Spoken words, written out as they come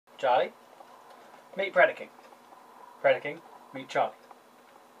Charlie. Meet Predaking. Predaking, meet Charlie.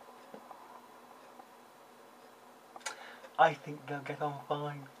 I think they'll get on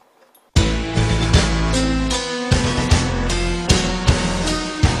fine.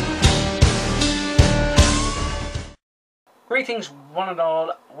 Greetings one and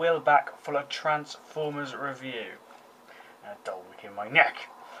all, Will back for a Transformers review. A dull wick in my neck.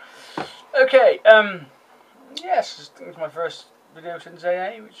 Okay, yes, I think it's my first video since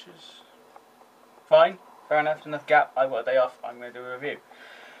AA, which is fine, fair enough, enough gap. I got a day off, I'm going to do a review.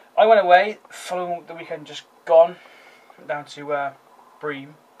 I went away, following the weekend just gone, down to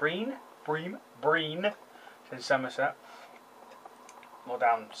Breen, in Somerset, or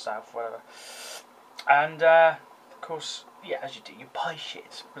down south, whatever. And of course, yeah, as you do, you buy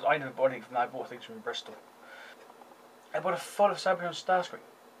shit. Because I never bought anything from there, I bought things from Bristol. I bought a Fall of Cybertron Starscream.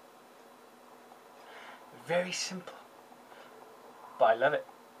 Very simple, but I love it.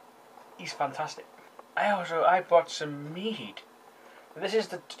 He's fantastic. I bought some mead. This is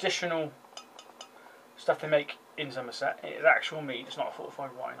the traditional stuff they make in Somerset. It's actual mead, it's not a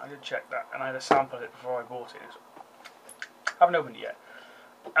fortified wine. I did check that, and I had to sample it before I bought it. I haven't opened it yet.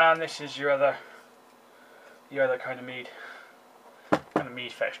 And this is your other kind of mead. Kind of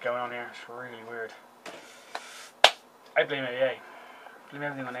mead fetch going on here. It's really weird. I blame AA. Blame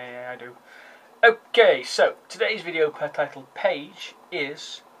everything on AA, I do. Okay, so today's video per title page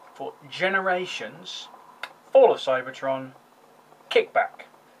is for Generations Fall of Cybertron Kickback.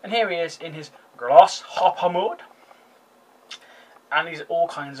 And here he is in his grasshopper mode. And he's all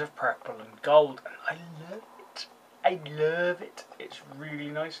kinds of purple and gold. And I love it. I love it. It's really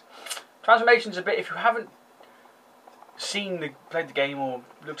nice. Transformation's a bit, if you haven't played the game or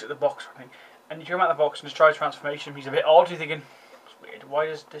looked at the box or anything, and you come out of the box and just try transformation, he's a bit odd. You're thinking, it's weird. Why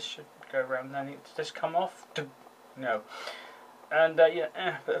does this should go around? Then does this come off? No. And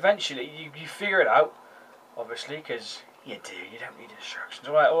yeah, but eventually you figure it out, obviously, because you do. You don't need instructions.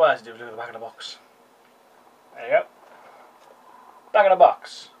 All I have to do is look at the back of the box. There you go. Back of the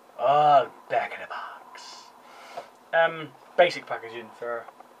box. Oh, back of the box. Basic packaging for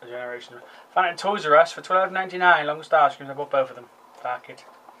a Generation. Found it in Toys R Us for $12.99. Long Starscreams. I bought both of them. Back it.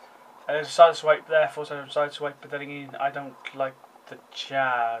 And there's a side swipe there, full side swipe, but then again, I don't like the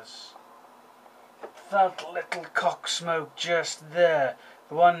jazz. That little cock smoke just there.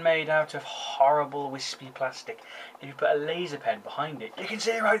 The one made out of horrible wispy plastic. If you put a laser pen behind it, you can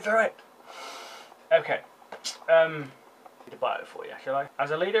see right through it. Okay. To buy it for you, shall I? As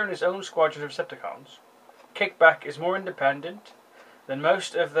a leader in his own squadron of Insecticons, Kickback is more independent than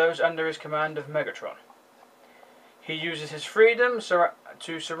most of those under his command of Megatron. He uses his freedom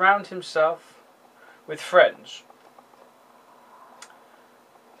to surround himself with friends,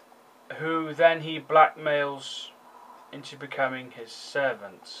 who then he blackmails into becoming his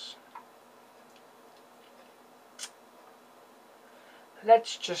servants.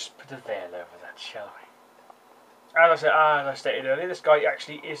 Let's just put a veil over that, shall we? As I stated earlier, this guy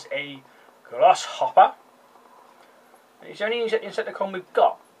actually is a grasshopper. He's the only Insecticon we've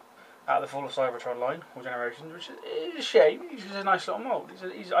got out of the Fall of Cybertron line, or Generations, which is a shame. He's a nice little mould.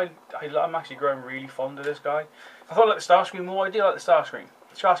 I'm actually growing really fond of this guy. I thought I liked the Starscream more. I do like the Starscream.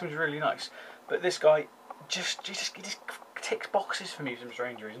 The Starscream's really nice, but this guy he just ticks boxes for me for some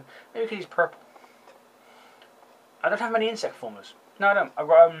strange reason. Maybe because he's purple. I don't have many insect formers. No, I don't. I've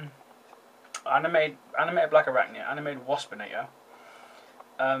got animated Black Arachnia, animated Waspinator,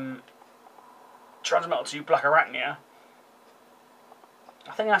 Transmetal 2 Black Arachnia.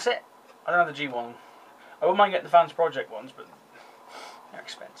 I think that's it. I don't have the G1. I wouldn't mind getting the Fans Project ones, but they're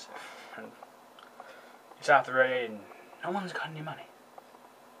expensive. And it's after AA and no one's got any money.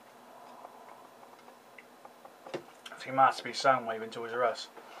 I think Masterpiece Soundwave in Toys R Us.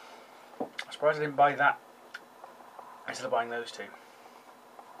 I'm surprised I didn't buy that instead of buying those two.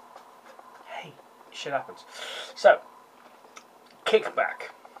 Hey, shit happens. So, Kickback.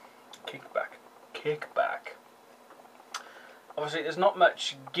 Obviously, there's not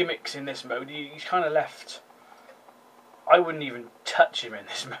much gimmicks in this mode. He's kind of left. I wouldn't even touch him in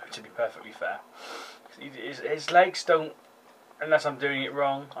this mode, to be perfectly fair. His legs don't, unless I'm doing it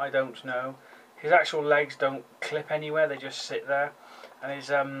wrong, I don't know. His actual legs don't clip anywhere, they just sit there. And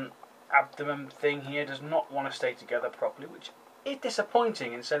his abdomen thing here does not want to stay together properly, which is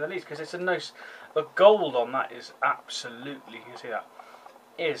disappointing in saying the least, because it's a nice. The gold on that is absolutely, you can see that,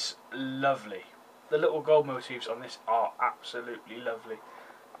 is lovely. The little gold motifs on this are absolutely lovely.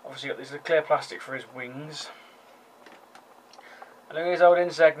 Obviously got this clear plastic for his wings. And look at his old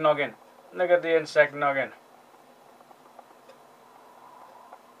insect noggin. Look at the insect noggin.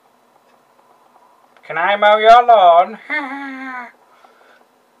 Can I mow your lawn?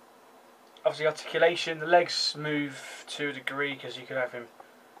 obviously articulation. The legs move to a degree because you could have him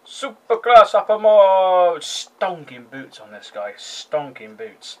super class upper mode. Stonking boots on this guy. Stonking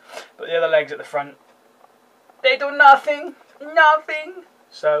boots. But the other legs at the front, they do nothing. Nothing.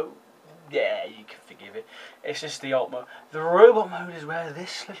 So, yeah, you can forgive it. It's just the alt mode. The robot mode is where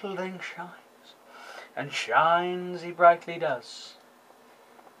this little thing shines. And shines he brightly does.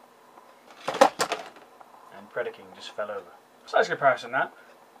 And Predaking just fell over. Size comparison that.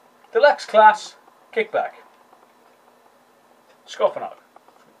 Deluxe class, Kickback. Scorponok.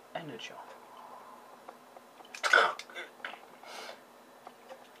 Energon.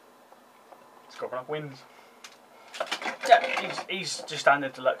 Scorponok wins. Yeah, he's just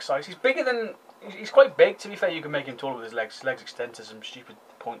standard deluxe size. He's bigger than... He's quite big, to be fair. You can make him taller with his legs. His legs extend to some stupid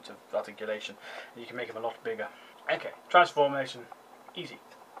points of articulation. And you can make him a lot bigger. Okay, transformation. Easy,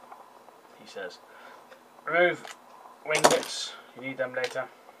 he says. Remove wing bits. You need them later.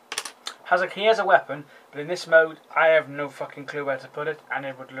 He has a weapon, but in this mode, I have no fucking clue where to put it, and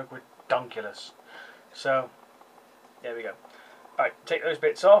it would look redonkulous. So, there we go. Alright, take those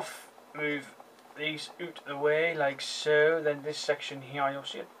bits off. Move these out of the way, like so. Then this section here, you'll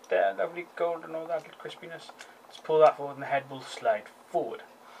see it there, lovely gold and all that little crispiness. Let's pull that forward, and the head will slide forward.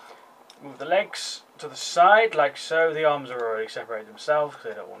 Move the legs to the side, like so. The arms are already separated themselves, because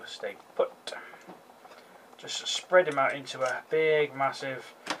they don't want to stay put. Just spread them out into a big,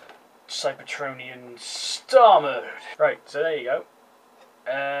 massive Cybertronian star mode. Right, so there you go.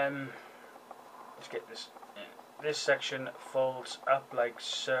 Let's get this. This section folds up like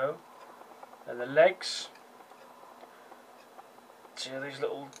so. And the legs. See these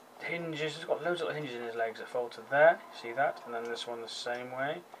little hinges? He's got loads of little hinges in his legs that fold to there. See that? And then this one the same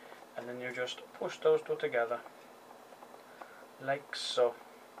way. And then you just push those two together. Like so.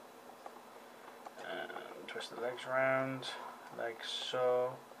 And twist the legs round. Like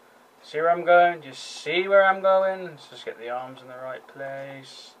so. See where I'm going? Just see where I'm going. Let's just get the arms in the right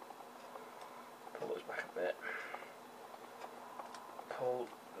place. Pull those back a bit. Pull.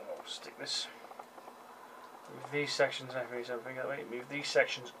 Oh, stick this. Move these sections. Move these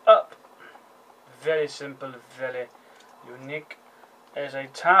sections up. Very simple. Very unique. There's a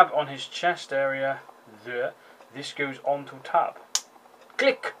tab on his chest area. There. This goes onto tab.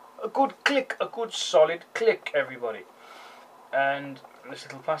 Click. A good click. A good solid click, everybody. And this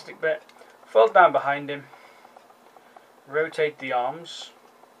little plastic bit, fold down behind him, rotate the arms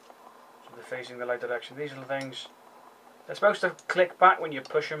so they're facing the light direction. These little things, they're supposed to click back when you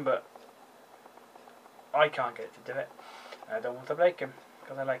push them, but I can't get it to do it. I don't want to break him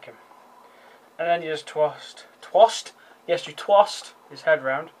because I like him. And then you just twast. Yes, you twast his head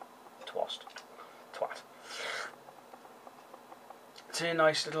round. Twat. It's a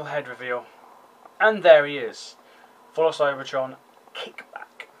nice little head reveal. And there he is. Fall of Cybertron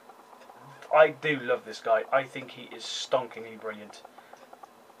Kickback. I do love this guy. I think he is stonkingly brilliant.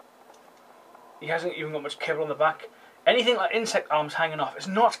 He hasn't even got much kibble on the back. Anything like insect arms hanging off, it's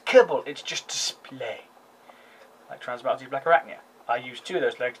not kibble, it's just display. Like Transbaltic Black Arachnia. I use 2 of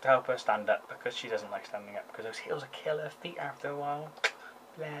those legs to help her stand up because she doesn't like standing up because those heels will kill her feet after a while.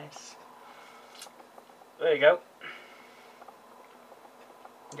 Bless. There you go.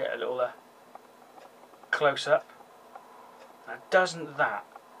 Get a little close up. Now, doesn't that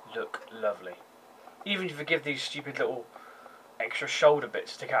look lovely? Even if you forgive these stupid little extra shoulder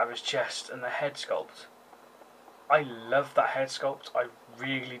bits stick out of his chest and the head sculpt. I love that head sculpt. I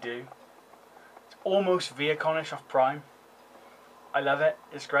really do. It's almost Viaconish off Prime. I love it.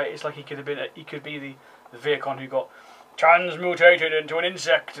 It's great. It's like he could have been. He could be the Viacon who got transmutated into an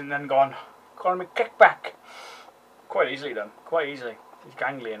insect and then gone. Call me Kickback. Quite easily done. Quite easily. He's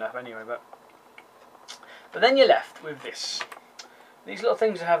gangly enough anyway, but then you're left with this. These little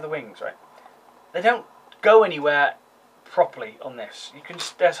things that have the wings, right? They don't go anywhere properly on this. You can.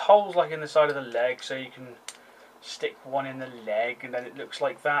 There's holes like in the side of the leg, so you can stick one in the leg, and then it looks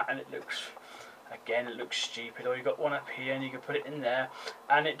like that, and it looks. Again, it looks stupid. Or you got one up here, and you can put it in there,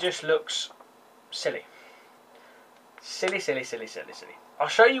 and it just looks silly. Silly, silly, silly, silly, silly. I'll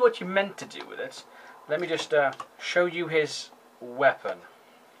show you what you meant to do with it. Let me just show you his weapon.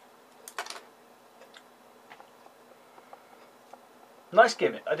 Nice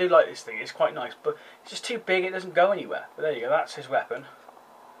gimmick. I do like this thing. It's quite nice, but it's just too big. It doesn't go anywhere. But there you go. That's his weapon.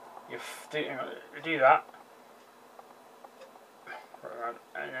 You do that,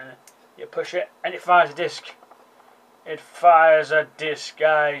 and then you push it, and it fires a disc. It fires a disc.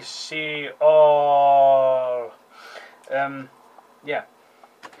 I see all. Yeah.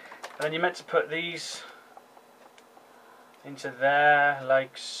 And then you're meant to put these into there,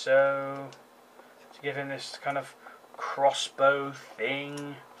 like so, to give him this kind of crossbow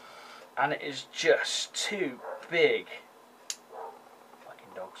thing. and it is just too big.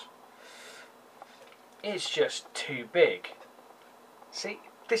 Fucking dogs. It's just too big. See,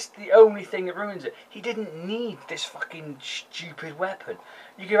 this is the only thing that ruins it. He didn't need this fucking stupid weapon.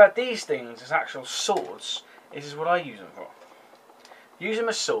 You could have these things as actual swords. This is what I use them for. Use them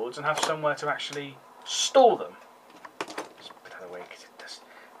as swords and have somewhere to actually store them. Just put that away because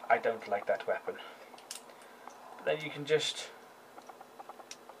I don't like that weapon. But then you can just...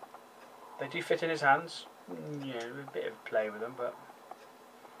 They do fit in his hands. Yeah, a bit of play with them, but...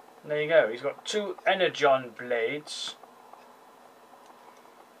 There you go. He's got 2 energon blades.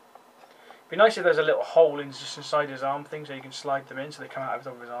 It'd be nice if there's a little hole in just inside his arm thing so you can slide them in so they come out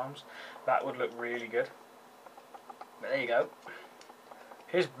of his arms. That would look really good. But there you go.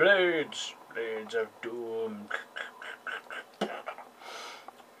 His blades. Blades of doom.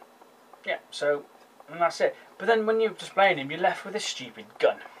 Yeah, so, and that's it. But then when you're displaying him, you're left with this stupid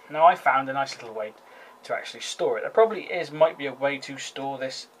gun. Now I found a nice little way to actually store it. There probably might be a way to store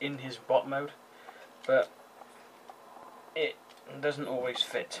this in his bot mode, but it doesn't always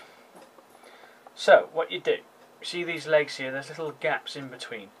fit. So, what you do, you see these legs here, there's little gaps in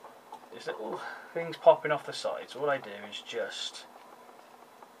between. There's little things popping off the sides. What I do is just...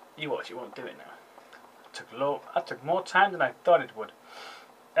 You watch, it won't do it now. That took more time than I thought it would.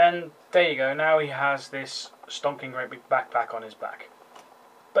 And there you go, now he has this stonking great big backpack on his back.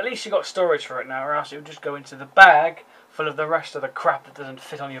 But at least you got storage for it now, or else it would just go into the bag full of the rest of the crap that doesn't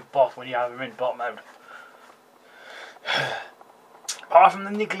fit on your bot when you have him in bot mode. Apart from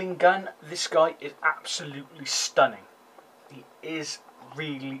the niggling gun, this guy is absolutely stunning. He is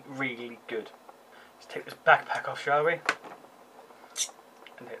really, really good. Let's take this backpack off, shall we?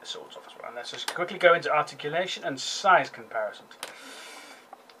 And take the swords off as well. And let's just quickly go into articulation and size comparisons.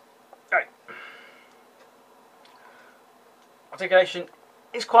 Right. Articulation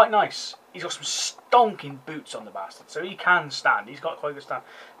is quite nice. He's got some stonking boots on the bastard, so he can stand. He's got quite a good stand.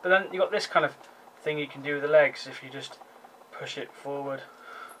 But then you've got this kind of thing you can do with the legs if you just push it forward.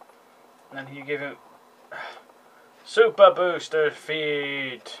 And then you give him super booster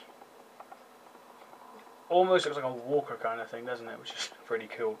feet. Almost looks like a walker kind of thing, doesn't it? Which is pretty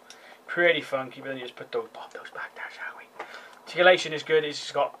cool. Pretty funky, but then you just pop those back down, shall we? Articulation is good.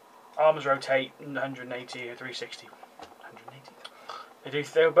 It's got arms rotate 180 or 360. 180.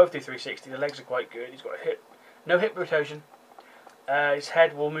 They both do 360. The legs are quite good. He's got a no hip rotation. His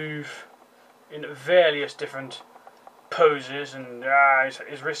head will move in various different poses, and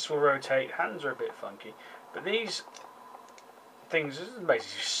his wrists will rotate. Hands are a bit funky, but these things are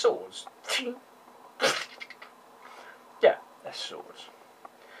basically swords. Yeah, they're swords.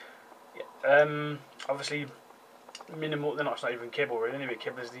 Yeah. Obviously, minimal. They're not even kibble really. The only bit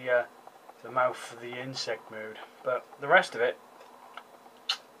kibble is the mouth for the insect mode, but the rest of it,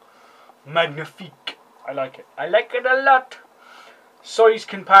 magnifique. I like it. I like it a lot. Size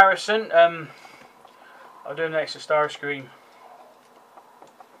comparison. I'll do an extra Starscream.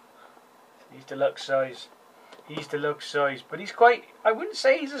 He's deluxe size. He's deluxe size, but he's quite. I wouldn't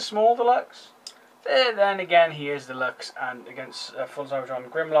say he's a small deluxe. Then again, he is deluxe, and against Fall of Cybertron,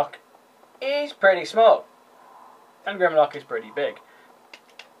 Grimlock is pretty small, and Grimlock is pretty big,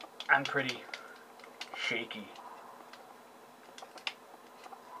 and pretty shaky.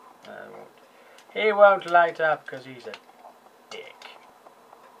 He won't light up because he's a dick.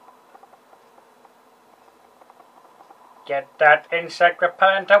 Get that insect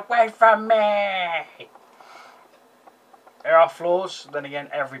repellent away from me! There are flaws, then again,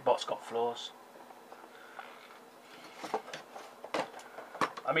 every bot's got flaws.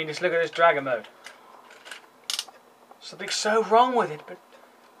 I mean, just look at this dragon mode. Something's so wrong with it, but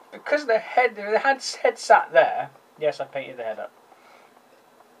because the head sat there, yes, I painted the head up.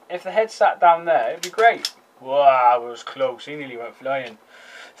 If the head sat down there, it'd be great. Wow, it was close. He nearly went flying.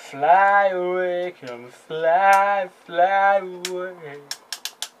 Fly away, come fly, fly away.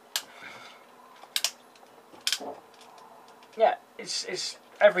 Yeah, it's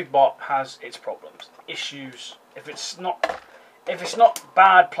every bot has its problems, issues. If it's not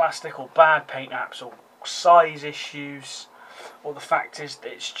bad plastic or bad paint apps or size issues, or the fact is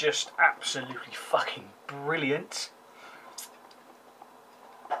that it's just absolutely fucking brilliant.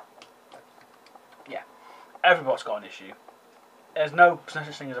 Yeah, every bot's got an issue. There's no such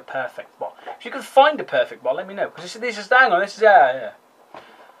thing as a perfect bot. If you can find a perfect bot, let me know. Because this is, hang on, this is, yeah.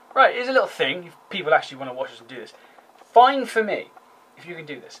 Right, here's a little thing, if people actually want to watch us and do this. Find for me, if you can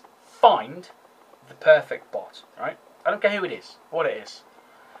do this, find the perfect bot, right? I don't care who it is, what it is.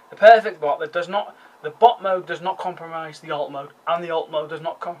 The perfect bot that does not, the bot mode does not compromise the alt mode, and the alt mode does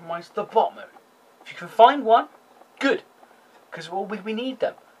not compromise the bot mode. If you can find one, good. Because we need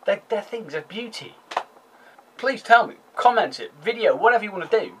them. They're things of beauty. Please tell me, comment it, video, whatever you want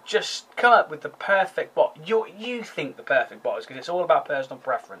to do. Just come up with the perfect bot. You think the perfect bot is, because it's all about personal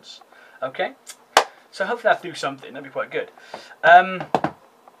preference. Okay? So hopefully that'll do something. That'd be quite good. I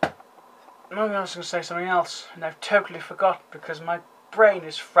was going to say something else, and I've totally forgot because my brain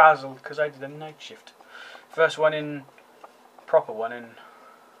is frazzled because I did a night shift. First one in, proper one in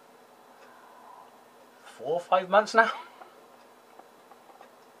 4 or 5 months now.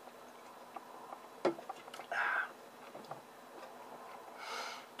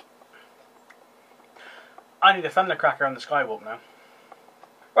 I need a thundercracker on the skywalk now.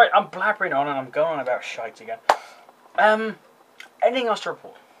 Right, I'm blabbering on and I'm going on about shite again. Anything else to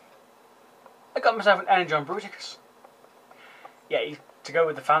report? I got myself an Energon Bruticus. Yeah, he's to go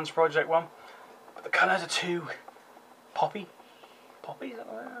with the Fans Project one. But the colours are too poppy. Poppy? Is that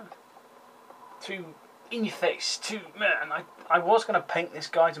what they are? Too in your face. Too, man, I was going to paint this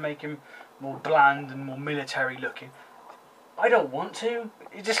guy to make him more bland and more military looking. I don't want to.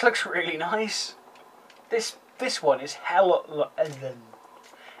 It just looks really nice. This one is a hell of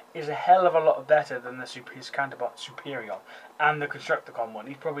a lot better than his counterpart Superior and the Constructicon one.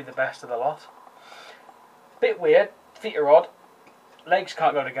 He's probably the best of the lot. Bit weird, feet are odd, legs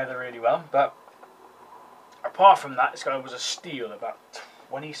can't go together really well, but apart from that, this guy was a steal. About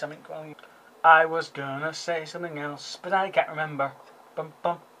 20 something. I was gonna say something else, but I can't remember. Bum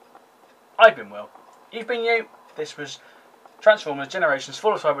bum. I've been Will. You've been you. This was Transformers Generations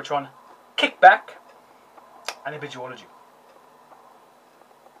Fall of Cybertron Kickback. And a visuology.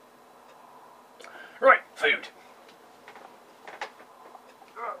 Right, food.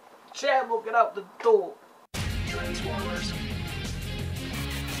 Chad will get out the door. Transformers.